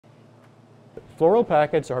Floral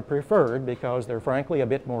packets are preferred because they're frankly a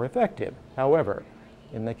bit more effective. However,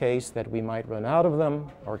 in the case that we might run out of them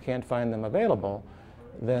or can't find them available,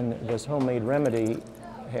 then this homemade remedy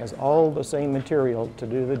has all the same material to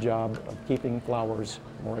do the job of keeping flowers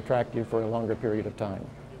more attractive for a longer period of time.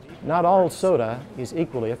 Not all soda is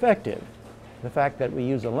equally effective. The fact that we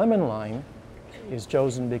use a lemon lime is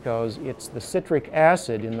chosen because it's the citric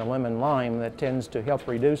acid in the lemon lime that tends to help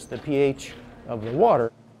reduce the pH of the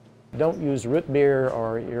water. Don't use root beer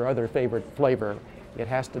or your other favorite flavor. It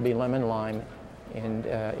has to be lemon lime, and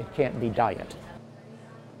it can't be diet.